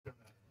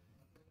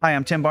Hi,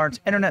 I'm Tim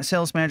Barnes, Internet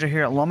Sales Manager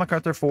here at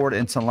McArthur Ford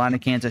in Salina,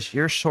 Kansas,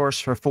 your source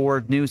for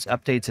Ford news,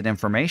 updates, and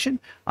information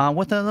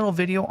with a little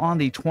video on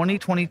the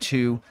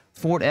 2022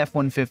 Ford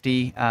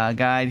F-150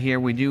 guide here.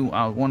 We do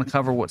want to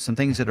cover some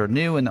things that are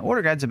new, and the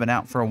order guides have been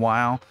out for a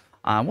while.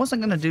 I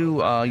wasn't going to do,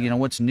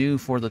 what's new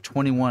for the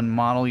 21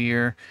 model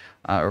year,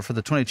 or for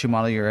the 22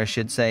 model year, I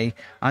should say,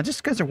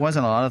 just because there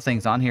wasn't a lot of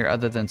things on here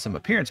other than some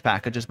appearance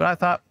packages, but I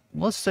thought,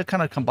 let's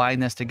kind of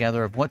combine this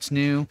together of what's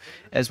new,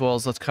 as well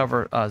as let's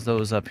cover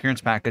those appearance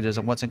packages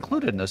and what's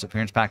included in those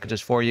appearance packages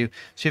for you,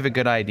 so you have a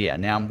good idea.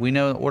 Now, we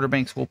know order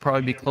banks will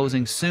probably be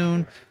closing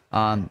soon.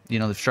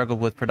 They've struggled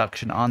with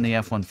production on the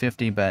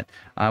F-150, but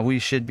we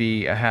should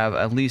have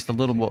at least a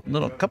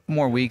couple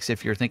more weeks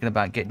if you're thinking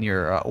about getting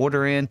your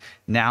order in.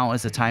 Now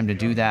is the time to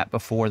do that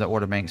before the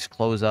order banks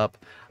close up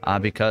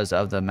because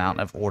of the amount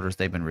of orders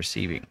they've been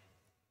receiving.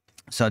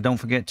 So don't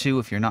forget to,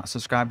 if you're not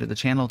subscribed to the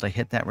channel, to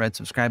hit that red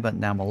subscribe button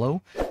down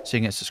below so you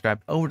can get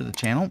subscribed over to the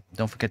channel.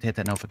 Don't forget to hit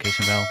that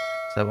notification bell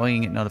so that way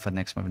you can get notified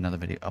next time another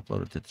video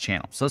uploaded to the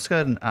channel. So let's go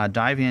ahead and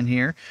dive in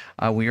here.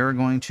 We are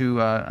going to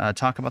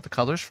talk about the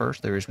colors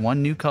first. There is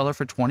one new color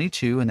for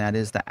 22, and that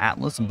is the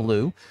Atlas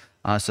Blue.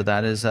 So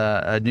that is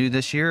new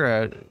this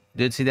year.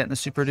 Did see that in the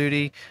Super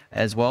Duty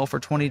as well for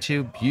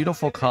 22.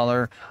 Beautiful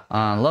color.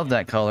 Love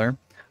that color.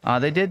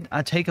 They did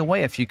take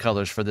away a few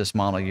colors for this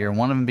model year,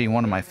 one of them being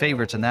one of my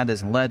favorites, and that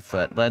is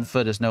Leadfoot.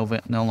 Leadfoot is no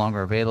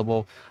longer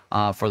available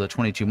for the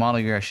 22 model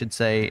year, I should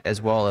say,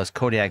 as well as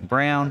Kodiak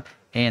Brown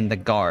and the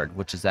Guard,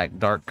 which is that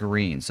dark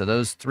green. So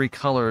those three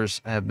colors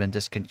have been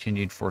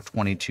discontinued for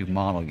 22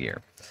 model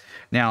year.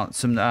 Now,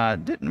 some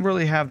didn't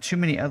really have too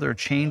many other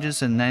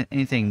changes and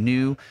anything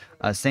new.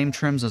 Same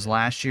trims as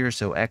last year,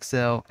 so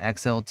XL,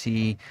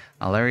 XLT,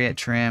 Lariat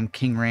trim,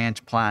 King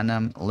Ranch,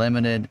 Platinum,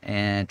 Limited,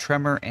 and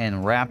Tremor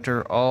and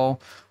Raptor all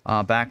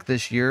back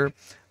this year.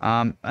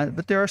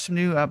 But there are some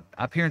new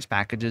appearance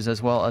packages,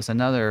 as well as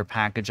another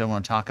package I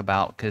want to talk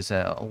about because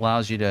it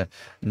allows you to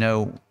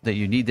know that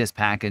you need this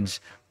package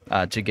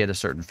to get a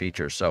certain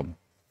feature. So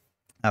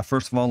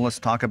first of all, let's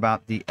talk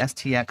about the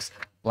STX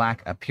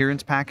Black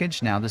Appearance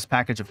Package. Now, this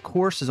package, of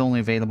course, is only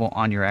available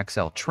on your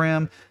XL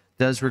trim.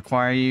 Does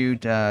require you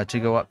to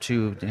go up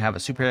to have a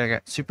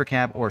super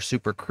cab or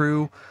super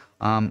crew.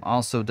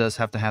 Also does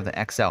have to have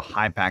the XL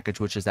High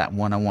Package, which is that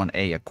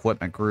 101A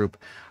equipment group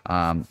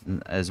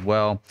as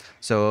well.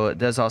 So it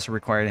does also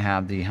require to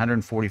have the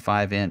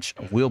 145-inch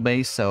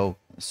wheelbase, so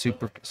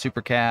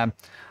super cab,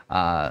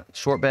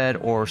 short bed,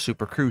 or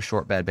super crew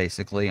short bed,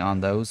 basically, on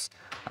those.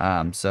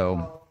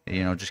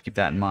 Just keep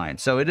that in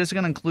mind. So it is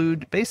going to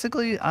include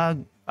basically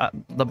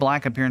the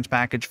black appearance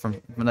package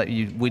from that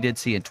we did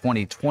see in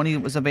 2020.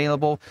 It was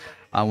available.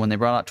 When they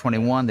brought out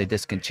 21, they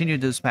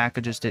discontinued those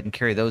packages, didn't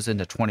carry those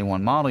into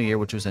 21 model year,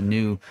 which was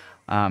totally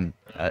new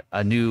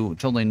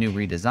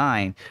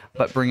redesign,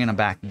 but bringing them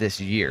back this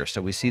year.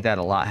 So we see that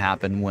a lot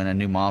happen when a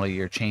new model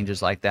year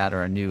changes like that,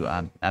 or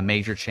a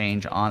major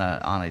change on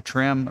a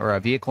trim or a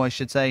vehicle, I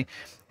should say.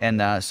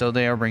 And so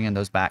they are bringing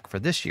those back for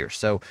this year.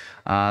 So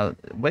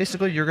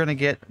basically, you're going to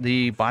get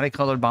the body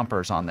colored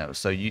bumpers on those.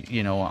 So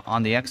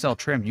on the XL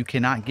trim, you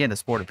cannot get a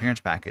sport appearance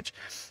package.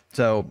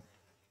 So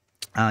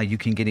you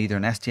can get either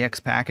an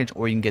STX package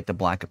or you can get the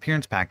black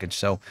appearance package.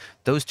 So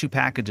those two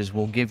packages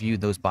will give you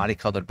those body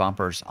colored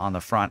bumpers on the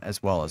front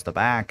as well as the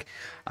back.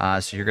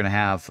 So you're going to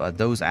have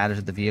those added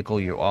to the vehicle.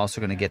 You're also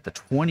going to get the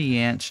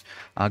 20-inch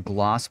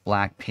gloss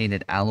black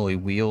painted alloy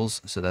wheels.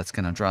 So that's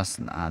going to dress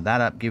that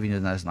up, giving you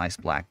those nice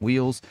black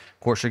wheels. Of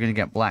course, you're going to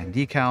get black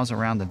decals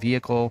around the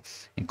vehicle,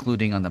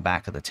 including on the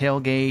back of the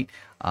tailgate.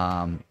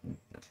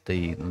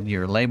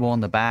 Your label on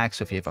the back.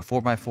 So if you have a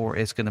 4x4,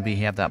 it's going to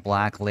have that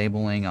black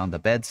labeling on the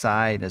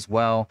bedside as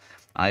well.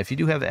 If you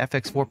do have the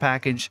FX4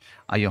 package,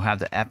 you'll have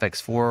the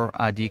FX4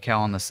 decal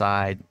on the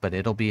side, but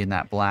it'll be in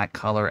that black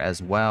color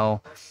as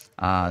well.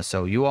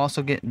 So you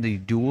also get the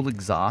dual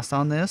exhaust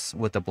on this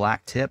with the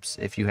black tips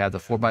if you have the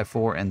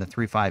 4x4 and the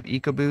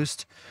 3.5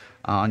 EcoBoost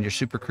on your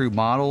Super Crew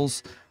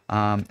models.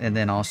 And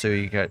then also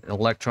you got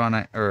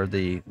electronic or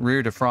the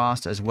rear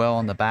defrost as well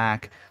on the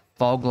back.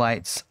 Fog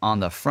lights on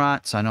the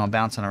front, so I know I'm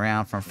bouncing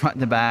around from front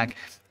to back,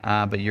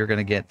 but you're going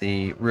to get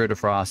the rear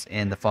defrost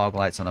and the fog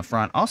lights on the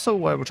front. Also,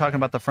 while we're talking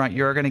about the front,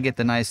 you're going to get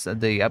the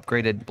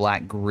upgraded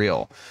black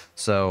grille.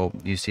 So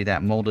you see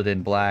that molded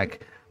in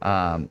black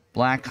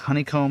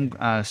honeycomb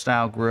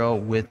style grille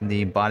with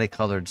the body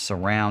colored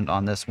surround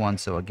on this one.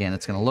 So again,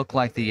 it's going to look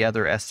like the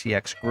other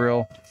STX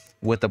grille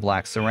with the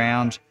black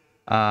surround.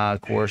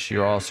 Of course,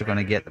 you're also going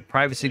to get the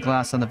privacy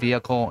glass on the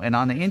vehicle, and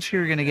on the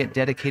interior, you're going to get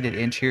dedicated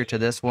interior to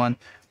this one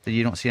that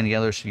you don't see on the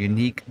others.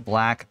 Unique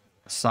black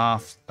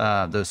soft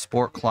those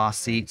sport cloth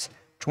seats,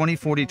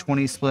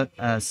 20-40-20 split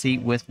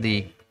seat with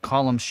the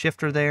column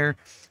shifter there.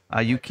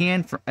 You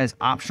can, as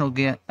optional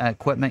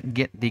equipment,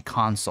 get the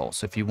console.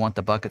 So if you want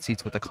the bucket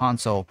seats with the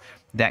console,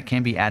 that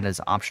can be added as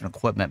optional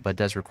equipment, but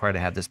does require to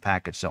have this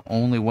package. So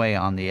only way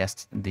on the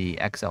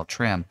XL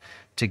trim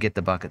to get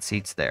the bucket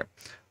seats there.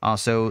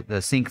 Also,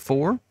 the Sync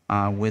 4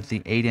 with the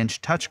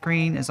 8-inch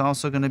touchscreen is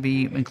also going to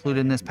be included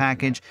in this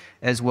package,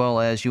 as well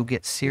as you'll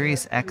get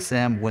Sirius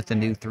XM with the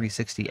new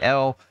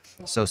 360L.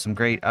 So some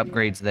great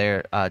upgrades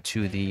there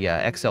to the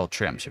XL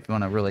trim. So if you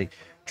want to really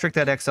trick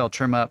that XL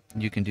trim up,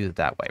 you can do it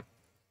that way.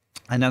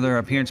 Another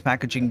appearance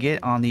package you can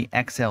get on the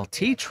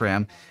XLT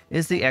trim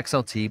is the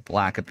XLT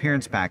Black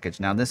Appearance Package.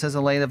 Now, this is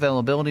a late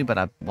availability, but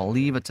I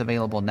believe it's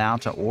available now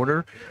to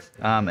order.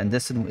 And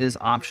this is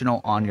optional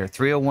on your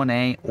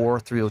 301A or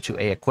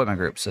 302A equipment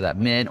group. So that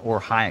mid or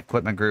high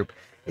equipment group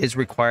is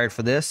required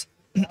for this.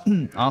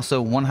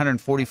 Also,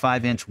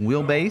 145-inch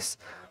wheelbase.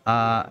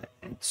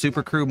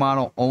 Super Crew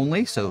model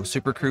only, so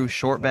Super Crew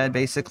short bed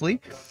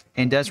basically,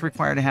 and does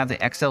require to have the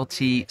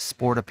XLT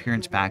Sport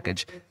Appearance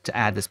Package to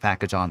add this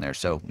package on there.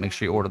 So make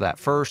sure you order that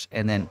first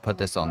and then put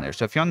this on there.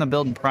 So if you're on the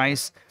build and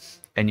price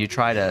and you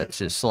try to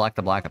select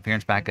the Black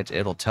Appearance Package,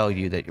 it'll tell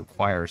you that it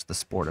requires the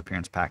Sport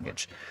Appearance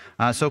Package.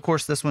 So of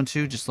course this one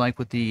too, just like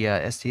with the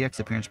STX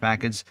Appearance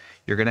Package,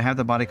 you're going to have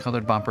the body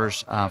colored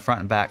bumpers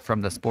front and back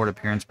from the Sport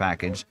Appearance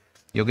Package.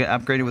 You'll get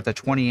upgraded with a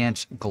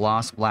 20-inch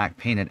gloss black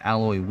painted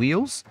alloy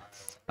wheels.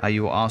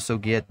 You will also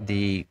get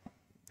the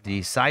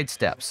side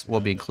steps will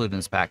be included in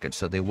this package,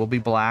 so they will be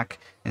black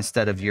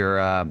instead of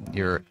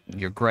your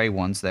gray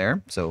ones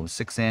there. So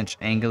 6-inch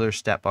angular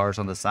step bars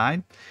on the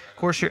side. Of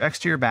course, your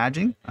exterior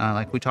badging,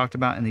 like we talked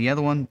about in the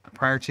other one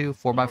prior to,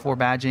 4x4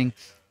 badging,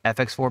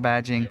 FX4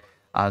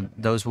 badging.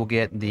 Those will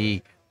get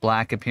the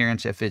black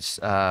appearance. If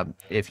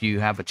you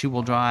have a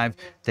 2-wheel drive,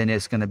 then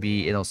it's going to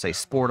be, it'll say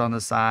Sport on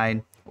the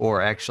side.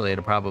 Or actually,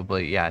 it'll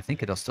probably, yeah, I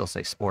think it'll still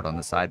say Sport on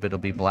the side, but it'll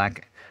be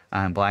black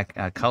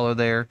color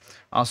there.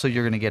 Also,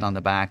 you're going to get on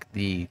the back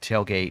the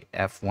tailgate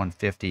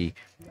F-150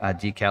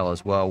 decal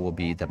as well. Will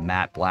be the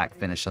matte black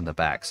finish on the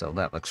back, so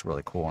that looks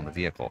really cool on the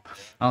vehicle.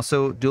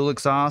 Also, dual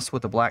exhaust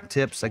with the black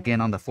tips,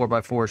 again on the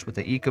 4x4s with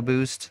the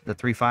EcoBoost, the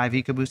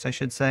 3.5 EcoBoost, I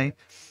should say.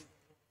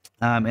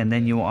 And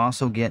then you will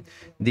also get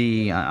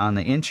the, on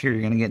the interior,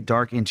 you're going to get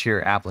dark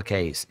interior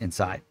appliques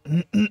inside.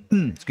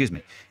 Excuse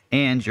me.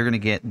 And you're going to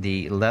get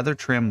the leather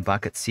trim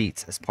bucket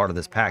seats as part of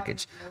this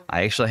package.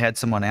 I actually had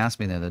someone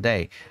ask me the other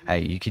day,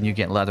 hey, can you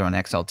get leather on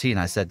XLT? And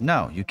I said,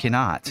 no, you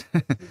cannot.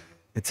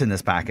 It's in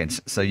this package.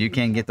 So you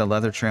can get the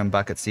leather trim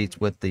bucket seats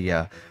with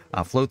the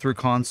flow-through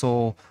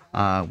console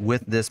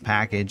with this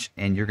package.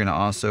 And you're going to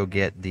also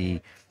get the,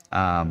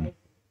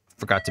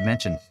 forgot to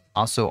mention,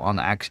 also on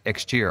the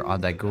exterior, on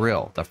the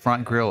grill. The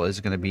front grill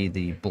is going to be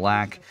the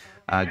black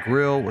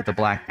grill with the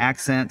black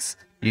accents.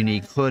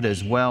 Unique hood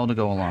as well to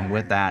go along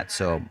with that.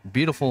 So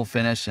beautiful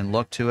finish and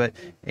look to it.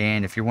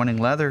 And if you're wanting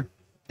leather,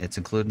 it's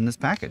included in this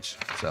package.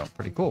 So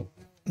pretty cool.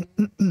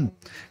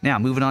 Now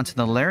moving on to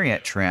the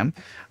Lariat trim.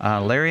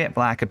 Lariat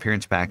Black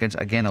Appearance Package.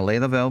 Again, a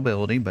late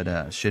availability,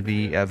 but should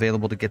be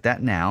available to get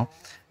that now.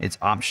 It's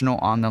optional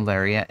on the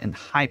Lariat and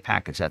High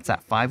Package. That's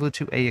that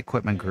 502A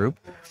equipment group.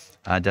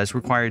 Does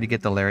require you to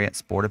get the Lariat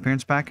Sport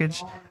Appearance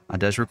Package.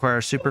 Does require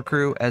a Super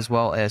Crew as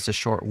well as a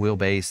short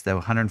wheelbase, the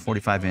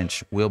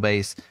 145-inch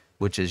wheelbase,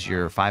 which is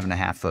your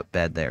 5.5-foot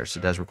bed there. So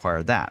it does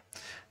require that.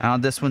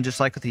 This one, just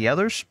like with the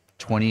others,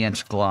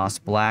 20-inch gloss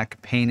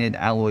black painted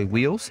alloy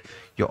wheels.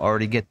 You'll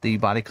already get the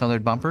body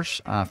colored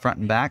bumpers front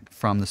and back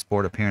from the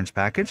Sport Appearance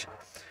Package.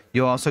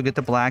 You'll also get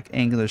the black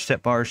angular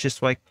step bars,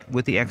 just like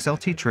with the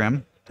XLT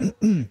trim.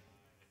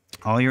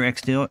 All your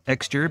exterior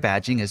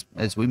badging,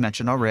 as we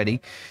mentioned already,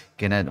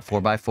 get a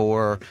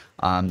 4x4,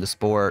 the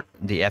Sport,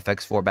 the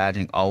FX4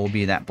 badging, all will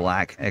be that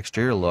black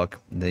exterior look.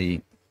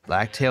 The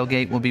black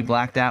tailgate will be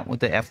blacked out with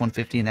the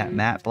F-150 and that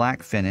matte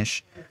black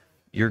finish.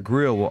 Your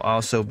grill will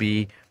also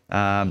be,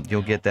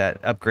 you'll get that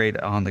upgrade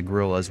on the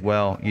grill as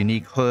well.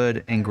 Unique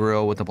hood and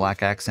grill with the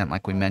black accent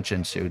like we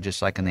mentioned, so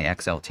just like in the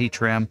XLT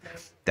trim.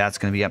 That's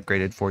going to be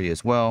upgraded for you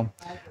as well.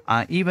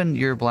 Even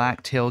your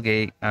black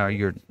tailgate,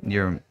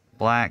 your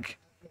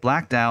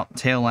blacked out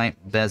tail lamp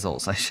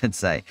bezels, I should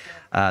say.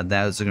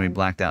 Those are going to be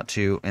blacked out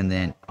too. And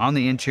then on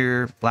the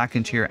interior, black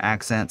interior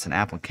accents and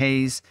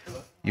appliques.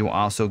 You will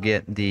also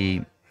get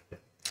the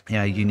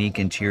unique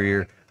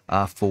interior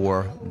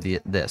for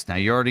this. Now,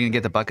 you're already going to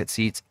get the bucket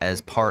seats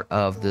as part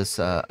of this,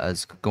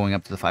 as going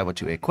up to the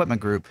 502 equipment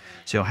group.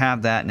 So you'll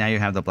have that. Now you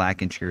have the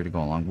black interior to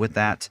go along with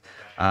that.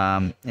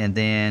 And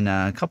then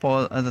a couple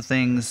other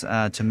things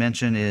to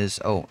mention is,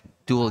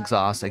 dual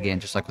exhaust, again,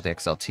 just like with the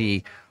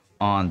XLT,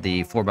 on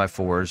the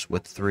 4x4s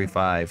with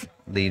 3.5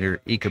 liter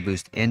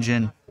EcoBoost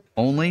engine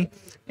only.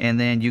 And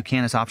then you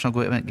can, as optional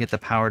equipment, get the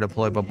power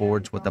deployable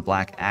boards with the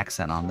black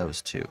accent on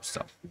those too.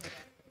 So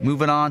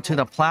moving on to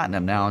the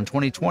Platinum. Now in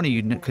 2020,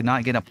 you could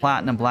not get a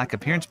Platinum Black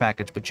Appearance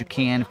Package, but you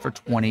can for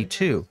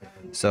 22.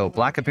 So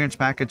Black Appearance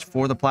Package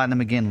for the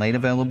Platinum, again, late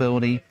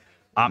availability.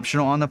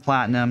 Optional on the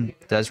Platinum.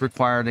 Does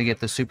require to get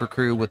the Super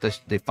Crew with the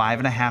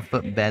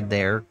 5.5-foot bed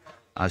there.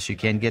 So you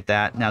can get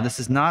that. Now, this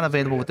is not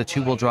available with the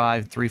 2-wheel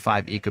drive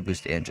 3.5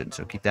 EcoBoost engine,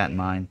 so keep that in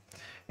mind.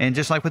 And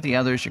just like with the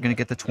others, you're going to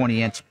get the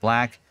 20-inch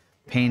black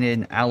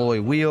painted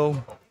alloy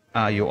wheel.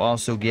 You'll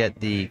also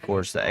get of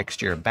course, the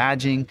exterior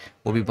badging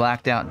will be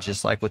blacked out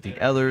just like with the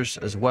others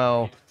as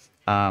well.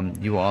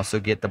 You will also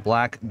get the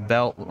black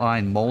belt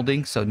line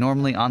molding. So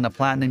normally on the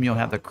Platinum, you'll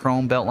have the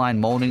chrome belt line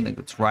molding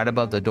that's right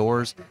above the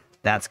doors.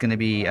 That's going to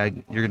be, you're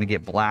going to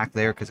get black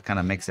there because it kind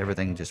of makes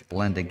everything just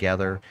blend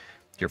together.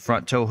 Your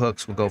front tow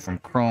hooks will go from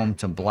chrome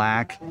to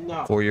black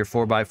for your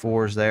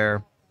 4x4s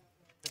there.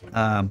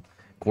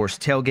 Of course,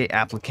 tailgate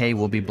applique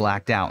will be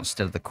blacked out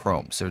instead of the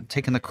chrome. So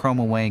taking the chrome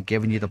away,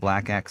 giving you the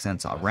black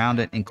accents around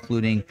it,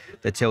 including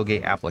the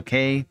tailgate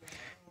applique.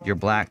 Your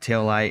black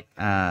tail lamp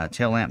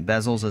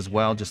bezels as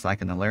well, just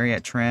like in the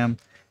Lariat trim.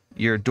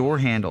 Your door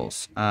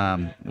handles,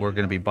 we're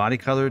going to be body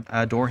colored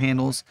door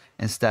handles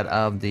instead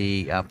of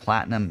the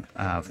platinum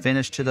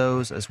finish to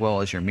those, as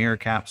well as your mirror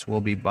caps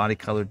will be body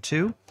colored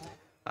too.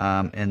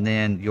 And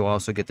then you'll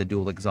also get the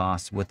dual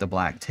exhaust with the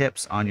black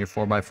tips on your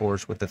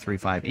 4x4s with the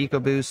 3.5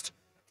 EcoBoost.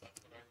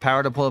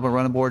 Power deployable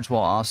running boards will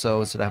also,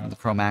 instead of having the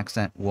chrome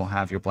accent, will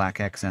have your black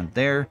accent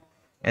there.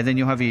 And then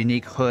you'll have a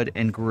unique hood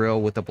and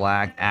grille with the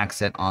black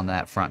accent on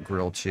that front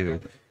grille too.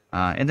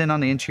 And then on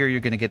the interior,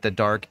 you're going to get the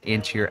dark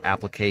interior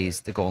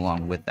appliques to go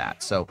along with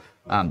that. So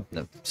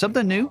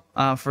something new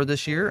for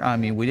this year. I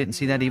mean, we didn't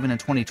see that even in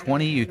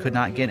 2020. You could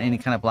not get any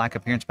kind of black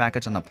appearance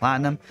package on the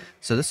Platinum.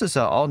 So this is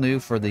all new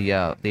for the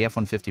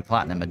F-150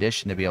 Platinum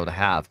Edition to be able to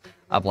have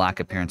a black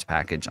appearance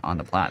package on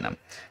the Platinum.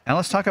 Now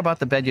let's talk about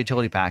the bed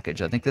utility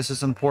package. I think this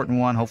is an important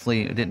one.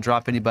 Hopefully it didn't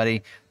drop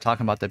anybody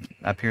talking about the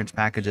appearance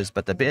packages,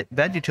 but the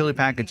bed utility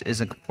package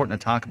is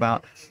important to talk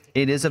about.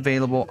 It is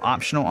available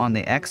optional on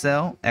the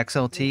XL,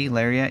 XLT,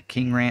 Lariat,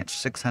 King Ranch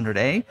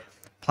 600A,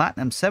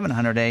 Platinum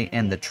 700A,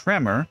 and the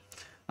Tremor,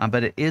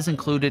 but it is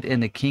included in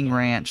the King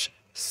Ranch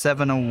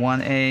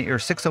 701A or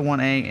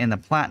 601A and the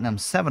Platinum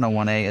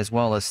 701A, as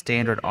well as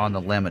standard on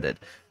the Limited.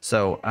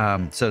 So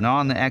now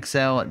on the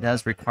XL, it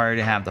does require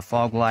to have the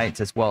fog lights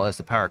as well as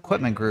the power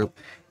equipment group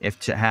if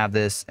to have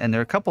this. And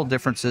there are a couple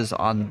differences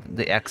on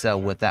the XL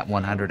with that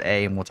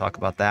 100A, and we'll talk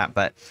about that.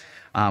 But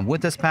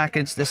with this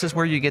package, this is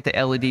where you get the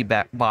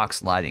LED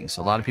box lighting.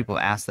 So a lot of people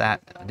ask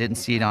that. I didn't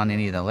see it on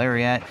any of the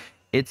Lariat.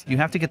 You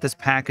have to get this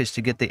package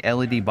to get the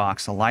LED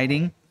box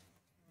lighting.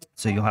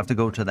 So you'll have to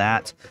go to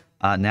that.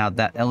 Now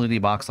that LED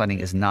box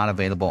lighting is not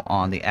available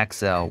on the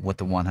XL with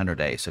the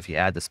 100A. So if you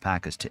add this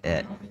package to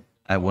it,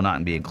 it will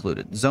not be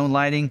included. Zone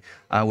lighting,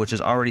 which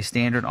is already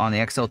standard on the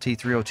XLT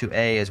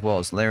 302A, as well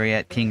as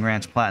Lariat, King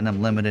Ranch,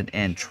 Platinum, Limited,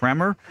 and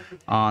Tremor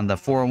on the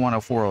 401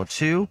 or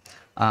 402.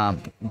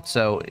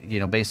 So, you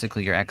know,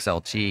 basically your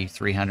XLT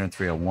 300 and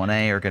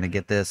 301A are going to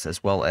get this,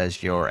 as well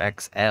as your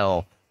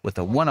XL with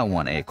the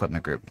 101A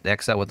equipment group. The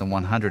XL with the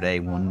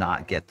 100A will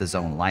not get the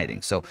zone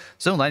lighting. So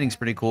zone lighting is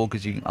pretty cool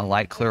because you can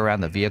light clear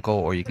around the vehicle,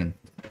 or you can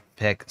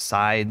pick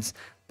sides,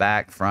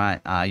 back,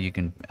 front. You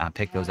can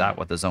pick those out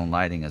with the zone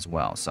lighting as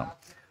well. So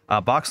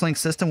box link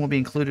system will be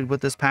included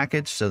with this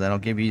package. So that'll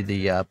give you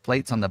the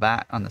plates on the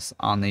back, on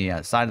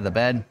the side of the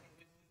bed.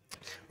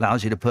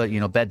 Allows you to put, you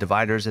know, bed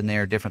dividers in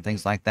there, different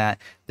things like that.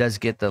 Does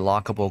get the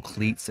lockable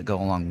cleats that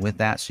go along with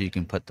that, so you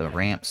can put the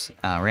ramp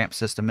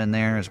system in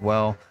there as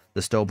well,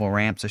 the stowable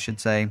ramps, I should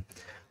say.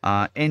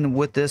 And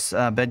with this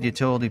bed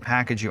utility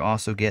package, you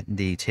also get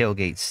the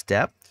tailgate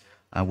step,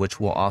 which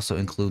will also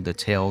include the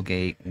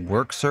tailgate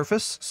work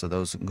surface, so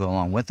those go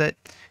along with it.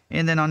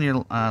 And then on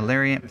your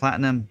Lariat,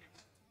 Platinum,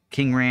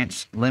 King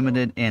Ranch,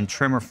 Limited, and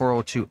Tremor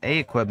 402A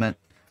equipment,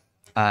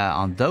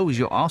 on those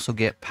you'll also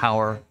get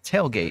power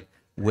tailgate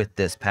with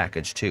this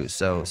package too.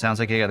 So sounds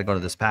like you got to go to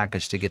this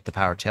package to get the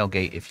power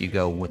tailgate if you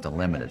go with the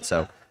Limited.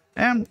 So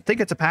I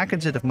think it's a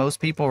package that if most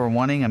people are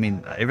wanting, I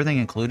mean, everything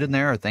included in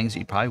there are things that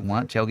you probably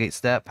want. Tailgate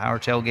step, power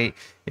tailgate,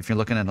 if you're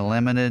looking at a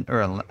Limited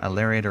or a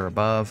Lariat or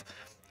above.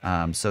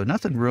 So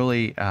nothing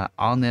really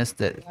on this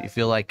that you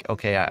feel like,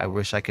 okay, I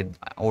wish I could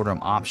order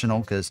them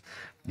optional, because,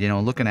 you know,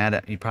 looking at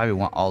it, you probably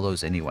want all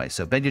those anyway.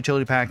 So bed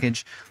utility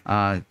package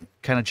kind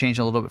of changed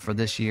a little bit for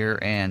this year,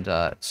 and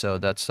so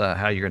that's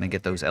how you're going to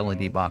get those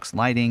LED box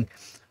lighting.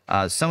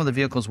 Some of the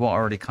vehicles will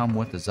already come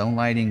with the zone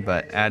lighting,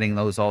 but adding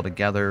those all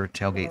together,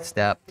 tailgate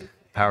step,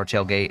 power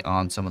tailgate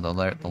on some of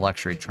the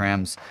luxury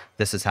trims,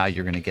 this is how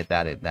you're going to get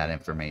that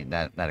information,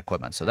 that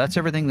equipment. So that's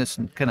everything that's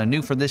kind of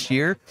new for this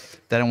year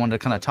that I wanted to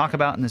kind of talk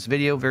about in this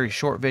video. Very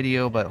short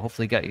video, but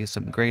hopefully got you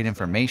some great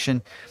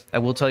information. I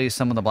will tell you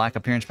some of the black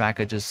appearance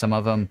packages, some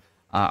of them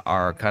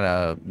are kind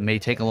of may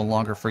take a little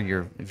longer for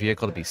your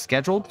vehicle to be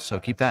scheduled, so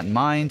keep that in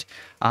mind.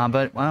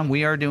 But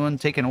we are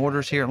taking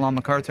orders here at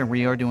McArthur, and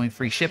we are doing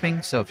free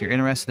shipping. So if you're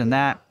interested in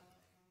that,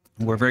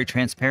 we're very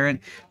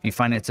transparent. If you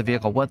finance a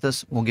vehicle with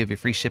us, we'll give you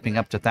free shipping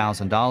up to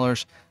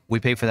 $1,000. We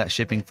pay for that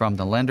shipping from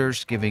the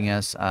lenders, giving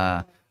us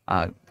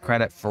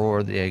credit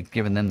for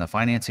giving them the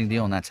financing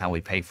deal, and that's how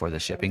we pay for the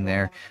shipping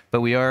there.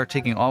 But we are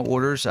taking all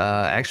orders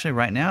actually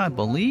right now, I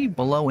believe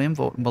below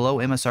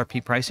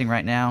MSRP pricing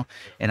right now,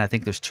 and I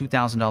think there's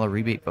 $2,000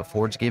 rebate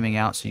before it's giving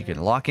out, so you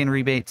can lock in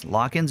rebates,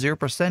 lock in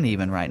 0%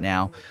 even right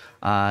now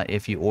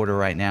if you order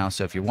right now.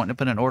 So if you're wanting to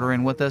put an order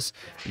in with us,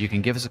 you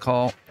can give us a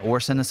call or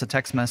send us a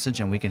text message,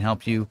 and we can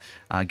help you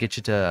get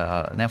you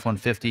to an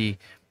F-150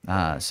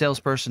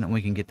 salesperson, and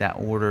we can get that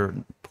order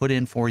put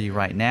in for you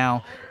right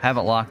now, have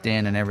it locked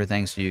in and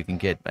everything, so you can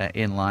get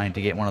in line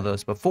to get one of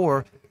those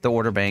before the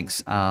order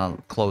banks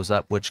close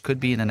up, which could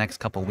be in the next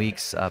couple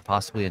weeks,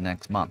 possibly in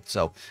next month.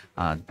 So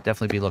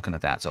definitely be looking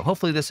at that. So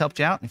hopefully this helped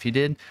you out. If you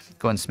did,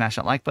 go ahead and smash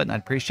that like button. I'd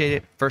appreciate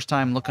it. First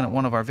time looking at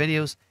one of our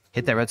videos,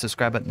 hit that red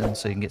subscribe button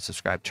so you can get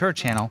subscribed to our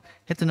channel.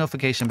 Hit the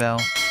notification bell.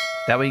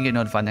 That way you can get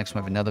notified next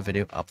time we have another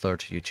video uploaded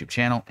to YouTube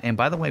channel. And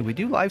by the way, we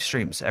do live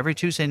streams every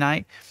Tuesday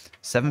night,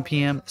 7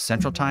 p.m.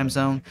 Central Time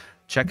Zone.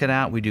 Check it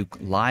out. We do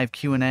live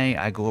Q&A.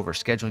 I go over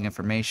scheduling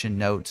information,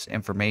 notes,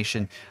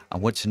 information,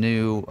 what's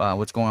new,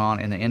 what's going on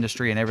in the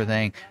industry and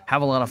everything.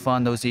 Have a lot of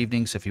fun those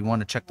evenings. If you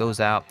want to check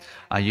those out,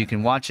 you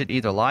can watch it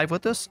either live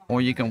with us,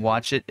 or you can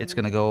watch it. It's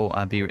going to go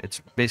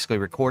it's basically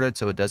recorded,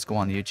 so it does go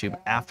on YouTube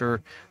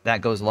after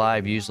that goes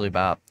live, usually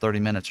about 30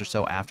 minutes or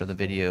so after the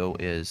video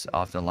is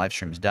off, the live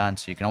stream is done.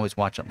 So you can always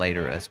watch it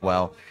later as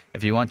well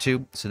if you want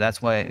to. So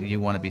that's why you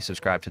want to be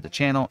subscribed to the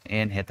channel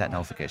and hit that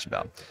notification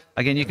bell.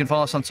 Again, you can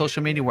follow us on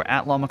social media. We're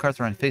at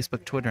McArthur on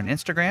Facebook, Twitter, and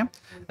Instagram,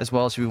 as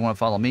well as if you want to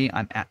follow me,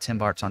 I'm at Tim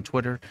Bartz on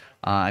Twitter.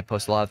 I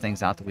post a lot of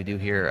things out that we do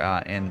here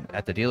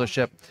at the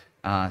dealership.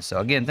 So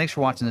again, thanks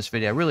for watching this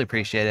video. I really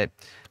appreciate it.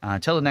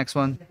 Until the next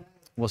one,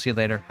 we'll see you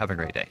later. Have a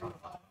great day.